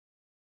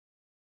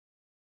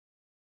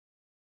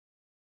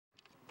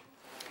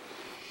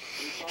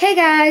Hey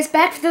guys,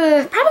 back for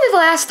probably the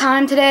last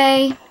time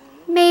today.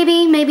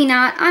 Maybe, maybe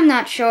not. I'm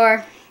not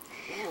sure.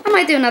 I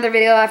might do another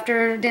video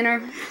after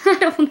dinner. I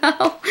don't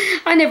know.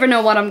 I never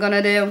know what I'm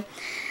gonna do.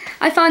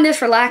 I find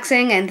this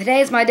relaxing, and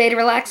today is my day to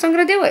relax, so I'm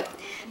gonna do it.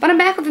 But I'm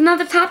back with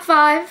another top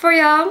 5 for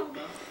y'all.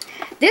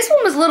 This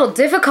one was a little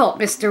difficult,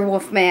 Mr.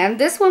 Wolfman.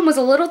 This one was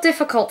a little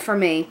difficult for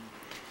me.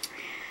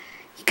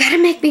 You gotta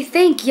make me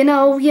think, you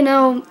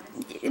know,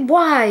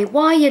 why?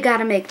 Why you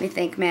gotta make me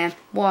think, man?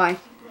 Why?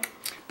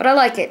 But I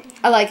like it.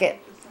 I like it.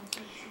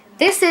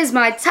 This is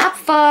my top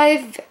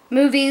 5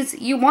 movies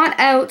you want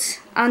out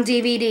on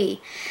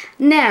DVD.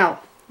 Now,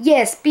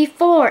 yes,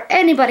 before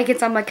anybody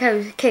gets on my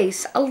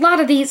case, a lot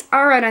of these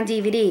are out on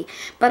DVD,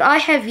 but I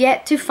have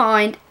yet to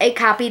find a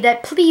copy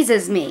that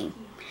pleases me.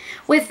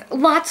 With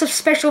lots of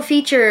special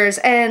features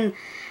and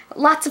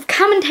lots of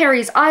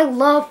commentaries. I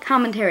love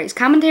commentaries.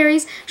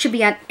 Commentaries should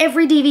be on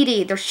every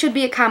DVD. There should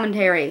be a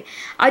commentary.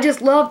 I just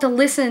love to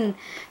listen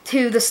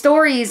to the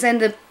stories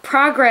and the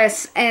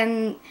progress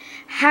and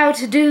how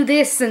to do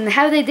this and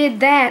how they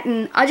did that,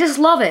 and I just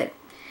love it.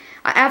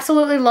 I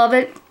absolutely love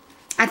it.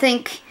 I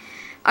think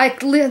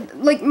like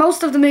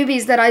most of the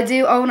movies that I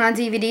do own on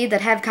DVD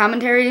that have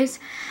commentaries,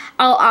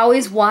 I'll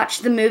always watch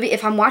the movie.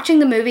 If I'm watching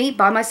the movie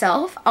by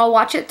myself, I'll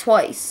watch it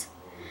twice.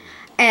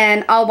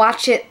 And I'll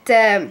watch it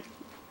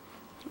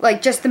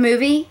like just the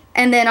movie,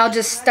 and then I'll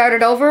just start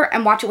it over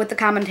and watch it with the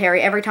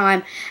commentary every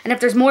time. And if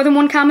there's more than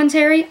one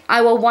commentary,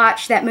 I will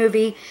watch that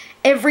movie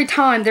every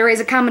time there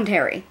is a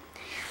commentary.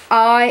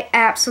 I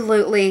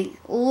absolutely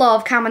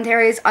love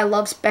commentaries. I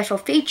love special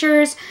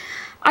features.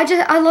 I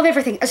love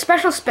everything.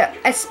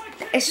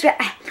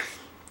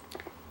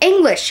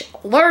 English,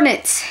 learn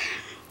it.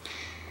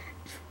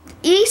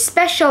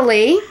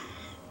 Especially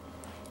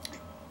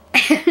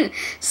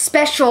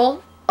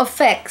special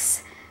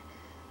effects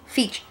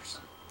features.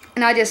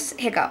 And I just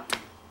hiccup.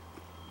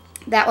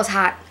 That was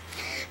hot.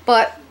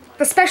 But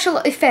the special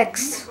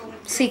effects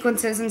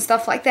sequences and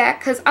stuff like that,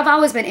 because I've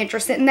always been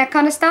interested in that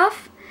kind of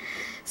stuff.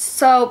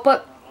 So,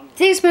 but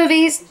these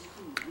movies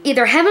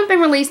either haven't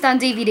been released on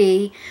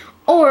DVD,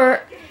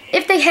 or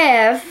if they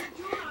have,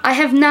 I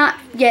have not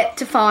yet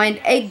to find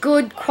a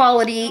good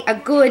quality, a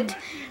good,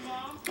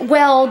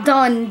 well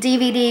done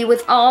DVD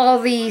with all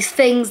these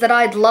things that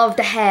I'd love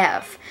to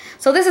have.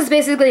 So this is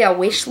basically a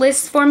wish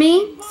list for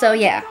me. So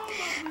yeah.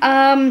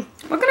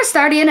 We're going to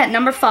start in at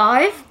number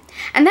 5,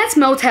 and that's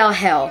Motel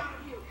Hell.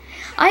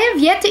 I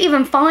have yet to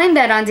even find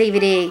that on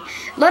DVD,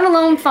 let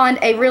alone find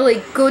a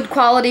really good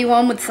quality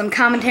one with some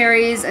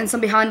commentaries and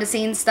some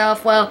behind-the-scenes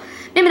stuff. Well,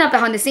 maybe not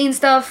behind-the-scenes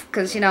stuff,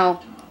 because, you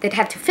know, they'd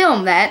have to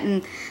film that,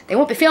 and they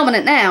won't be filming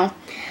it now.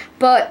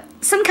 But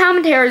some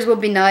commentaries would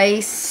be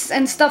nice,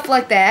 and stuff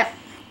like that.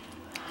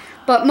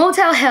 But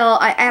Motel Hell,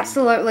 I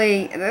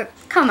absolutely...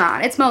 come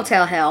on, it's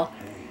Motel Hell.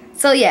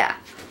 So, yeah.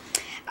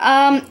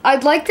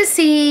 I'd like to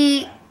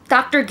see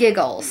Dr.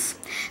 Giggles.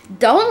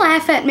 Don't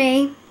laugh at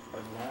me.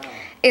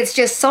 It's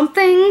just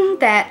something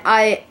that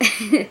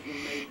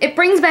it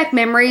brings back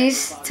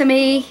memories to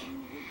me.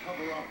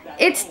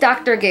 It's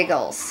Dr.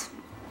 Giggles.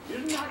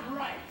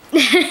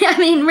 I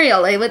mean,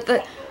 really, with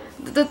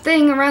the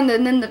thing around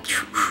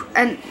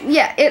and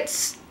yeah,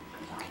 it's,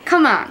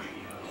 come on.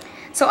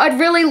 So I'd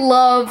really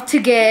love to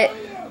get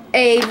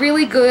a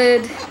really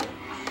good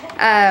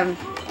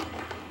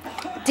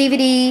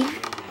DVD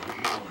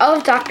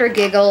of Dr.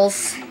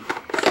 Giggles,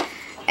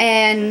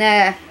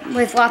 and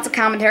with lots of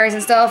commentaries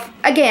and stuff.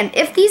 Again,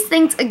 if these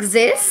things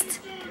exist,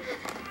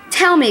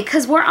 tell me,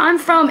 because where I'm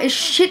from is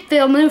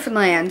Shitville,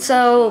 Newfoundland,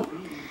 so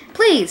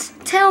please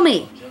tell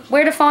me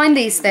where to find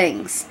these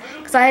things,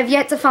 because I have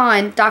yet to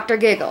find Dr.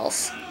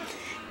 Giggles.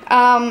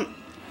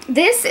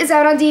 This is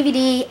out on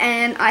DVD,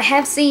 and I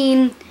have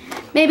seen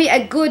maybe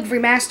a good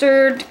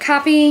remastered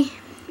copy,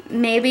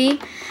 maybe,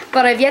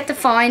 but I've yet to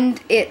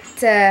find it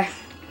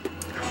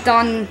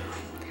done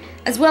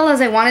as well as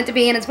I want it to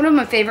be, and it's one of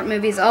my favorite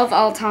movies of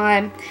all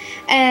time,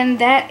 and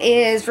that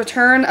is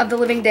Return of the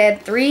Living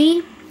Dead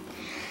 3.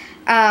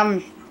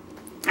 I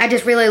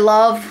just really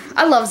love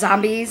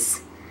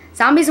zombies.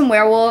 Zombies and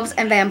werewolves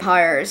and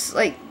vampires.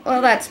 Like,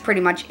 well, that's pretty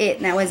much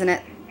it now, isn't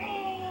it?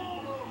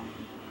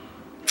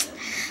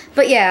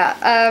 But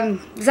yeah,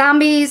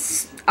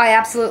 zombies I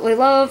absolutely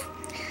love,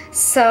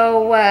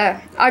 so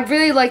I'd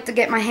really like to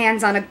get my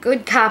hands on a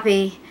good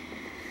copy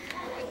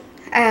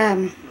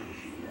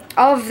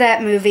of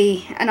that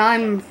movie, and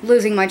I'm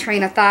losing my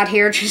train of thought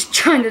here, just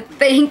trying to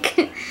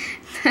think.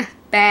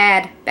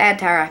 Bad,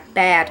 Tara,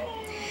 bad.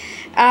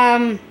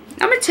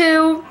 Number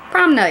 2,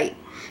 Prom Night.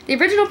 The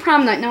original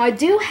Prom Night. Now, I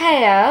do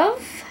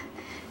have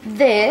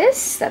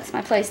this. That's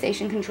my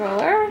PlayStation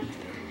controller.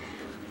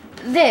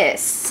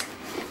 This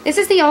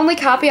is the only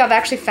copy I've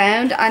actually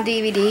found on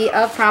DVD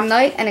of Prom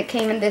Night, and it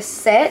came in this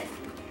set.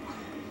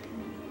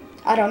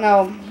 I don't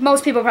know.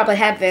 Most people probably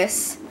have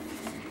this.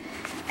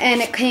 And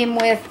it came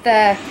with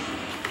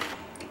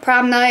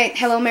Prom Night,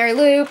 Hello Mary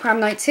Lou, Prom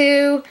Night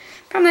 2,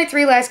 Prom Night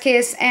 3, Last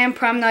Kiss, and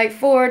Prom Night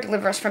 4,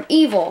 Deliver Us from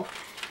Evil.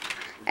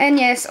 And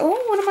yes,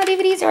 oh, one of my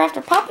DVDs are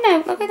after popping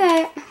out. Look at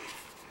that.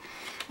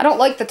 I don't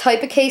like the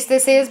type of case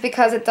this is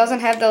because it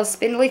doesn't have those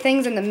spindly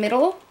things in the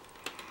middle.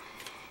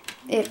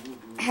 It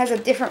has a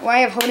different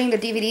way of holding the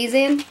DVDs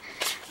in.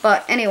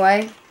 But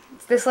anyway,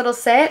 it's this little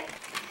set.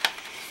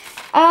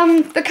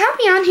 The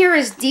copy on here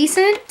is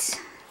decent,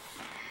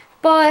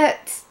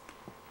 but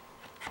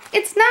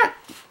it's not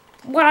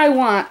what I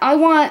want. I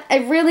want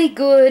a really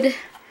good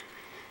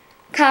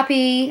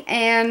copy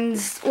and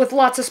with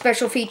lots of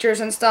special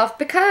features and stuff,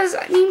 because,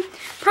 I mean,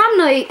 Prom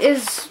Night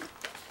is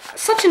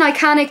such an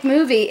iconic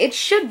movie. It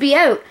should be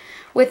out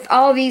with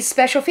all these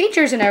special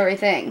features and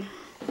everything.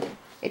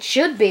 It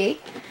should be.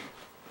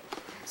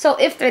 So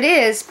if it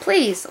is,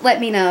 please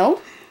let me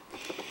know.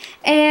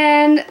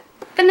 And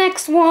the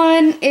next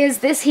one is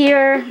this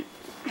here.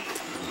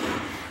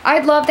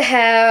 I'd love to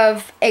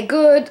have a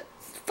good,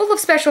 full of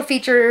special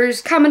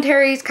features,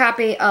 commentaries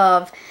copy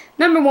of,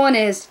 number one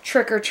is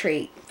Trick or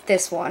Treat.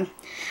 This one.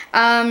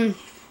 The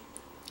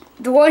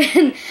one,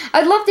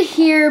 I'd love to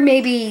hear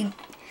maybe,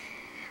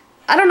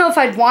 I don't know if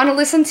I'd want to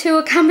listen to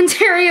a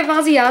commentary of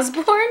Ozzy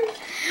Osbourne,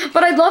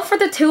 but I'd love for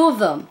the two of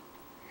them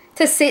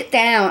to sit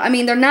down. I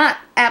mean, they're not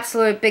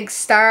absolute big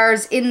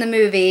stars in the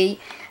movie.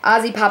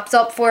 Ozzy pops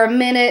up for a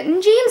minute,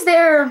 and Gene's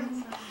there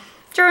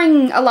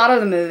during a lot of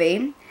the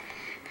movie.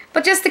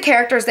 But just the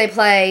characters they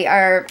play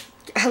are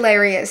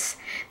hilarious.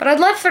 But I'd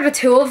love for the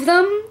two of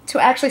them to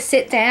actually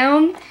sit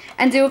down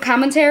and do a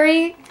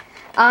commentary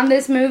on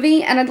this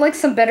movie, and I'd like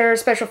some better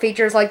special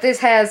features. Like this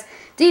has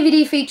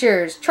DVD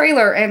features,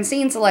 trailer, and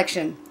scene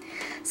selection.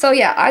 So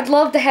yeah, I'd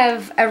love to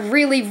have a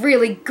really,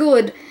 really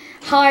good,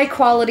 high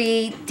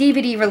quality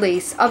DVD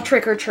release of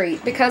Trick or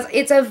Treat, because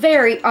it's a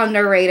very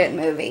underrated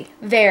movie.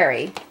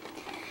 Very.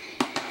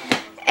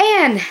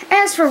 And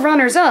as for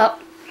runners up,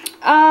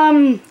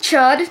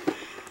 Chud.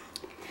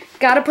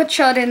 Gotta put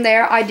Chud in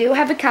there. I do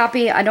have a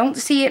copy. I don't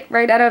see it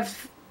right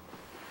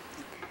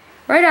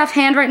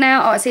offhand right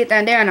now. Oh, I see it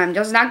down there, and I'm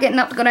just not getting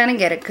up to go down and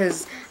get it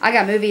because I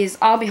got movies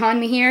all behind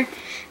me here, and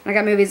I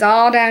got movies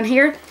all down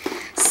here.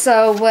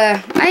 So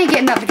I ain't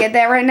getting up to get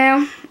that right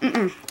now.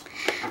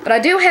 But I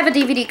do have a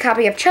DVD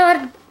copy of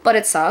Chud, but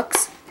it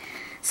sucks.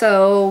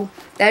 So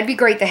that'd be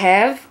great to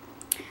have.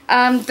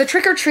 The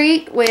Trick or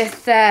Treat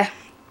with the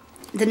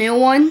new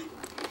one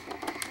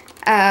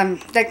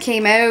that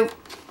came out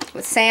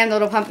with Sam, the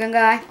little pumpkin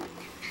guy.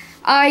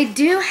 I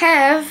do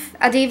have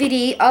a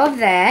DVD of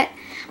that.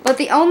 But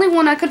the only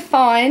one I could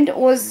find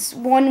was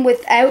one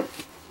without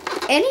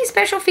any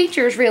special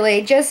features,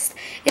 really. Just,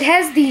 it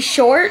has the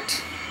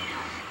short,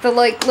 the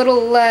like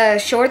little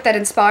short that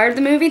inspired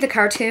the movie, the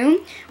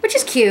cartoon, which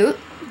is cute.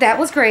 That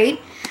was great.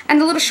 And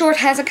the little short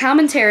has a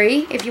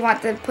commentary, if you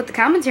want to put the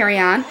commentary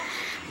on.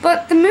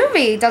 But the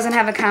movie doesn't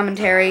have a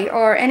commentary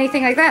or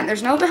anything like that.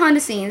 There's no behind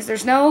the scenes.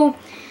 There's no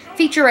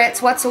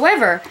featurettes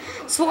whatsoever.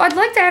 So I'd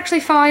like to actually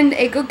find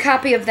a good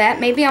copy of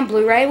that. Maybe on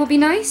Blu-ray would be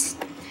nice.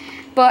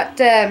 But,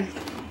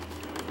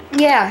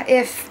 yeah,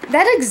 if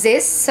that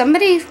exists,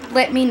 somebody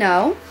let me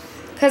know,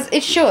 because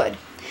it should.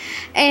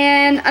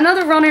 And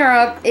another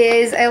runner-up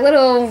is a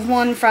little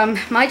one from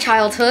my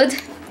childhood.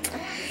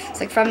 It's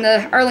like from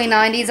the early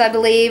 90s, I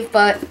believe,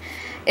 but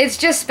it's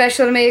just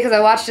special to me because I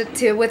watched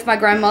it with my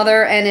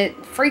grandmother, and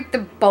it freaked the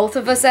both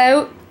of us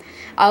out.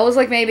 I was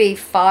like maybe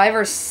 5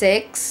 or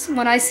 6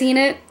 when I seen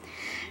it,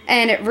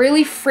 and it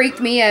really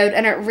freaked me out,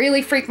 and it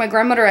really freaked my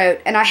grandmother out,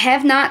 and I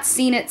have not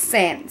seen it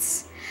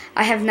since.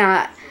 I have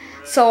not.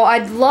 So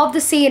I'd love to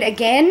see it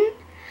again,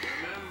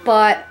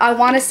 but I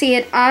want to see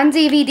it on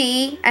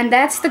DVD, and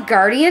that's The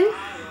Guardian.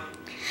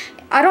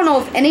 I don't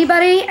know if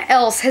anybody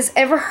else has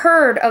ever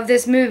heard of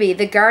this movie,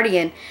 The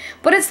Guardian,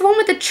 but it's the one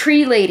with the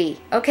tree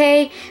lady,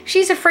 okay?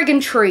 She's a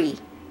friggin' tree.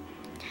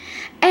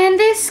 And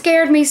this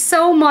scared me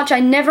so much I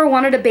never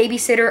wanted a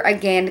babysitter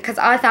again, because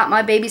I thought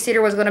my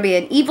babysitter was going to be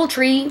an evil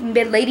tree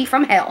lady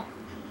from hell.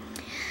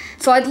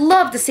 So I'd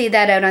love to see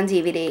that out on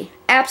DVD.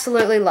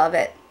 Absolutely love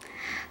it.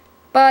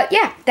 But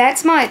yeah,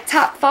 that's my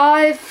top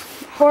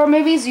 5 horror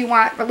movies you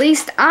want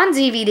released on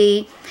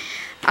DVD.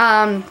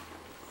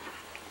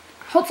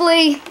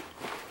 Hopefully,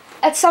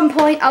 at some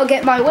point, I'll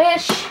get my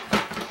wish.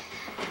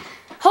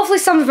 Hopefully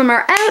some of them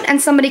are out and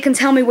somebody can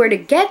tell me where to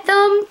get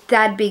them.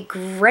 That'd be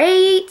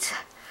great.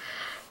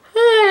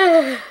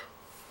 Yeah,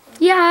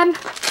 I'm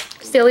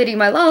still eating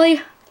my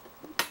lollipop.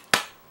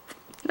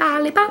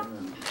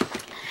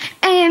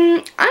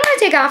 And I'm gonna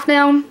take off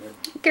now.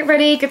 Get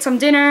ready, get some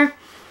dinner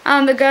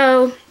on the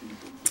go.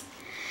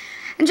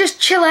 And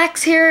just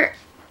chillax here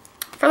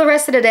for the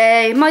rest of the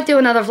day. Might do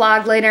another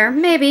vlog later.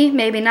 Maybe,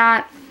 maybe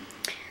not.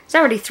 There's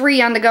already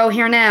 3 on the go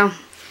here now.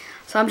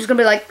 So I'm just going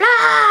to be like, blah,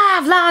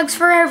 vlogs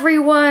for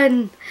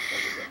everyone.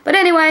 But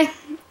anyway,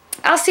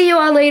 I'll see you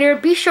all later.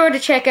 Be sure to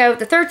check out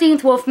the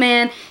 13th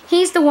Wolfman.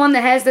 He's the one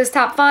that has this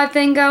top 5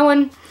 thing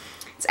going.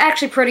 It's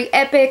actually pretty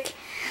epic.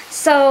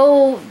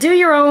 So do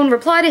your own.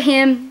 Reply to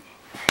him.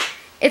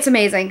 It's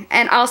amazing.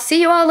 And I'll see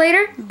you all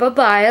later.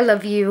 Bye-bye. I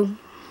love you.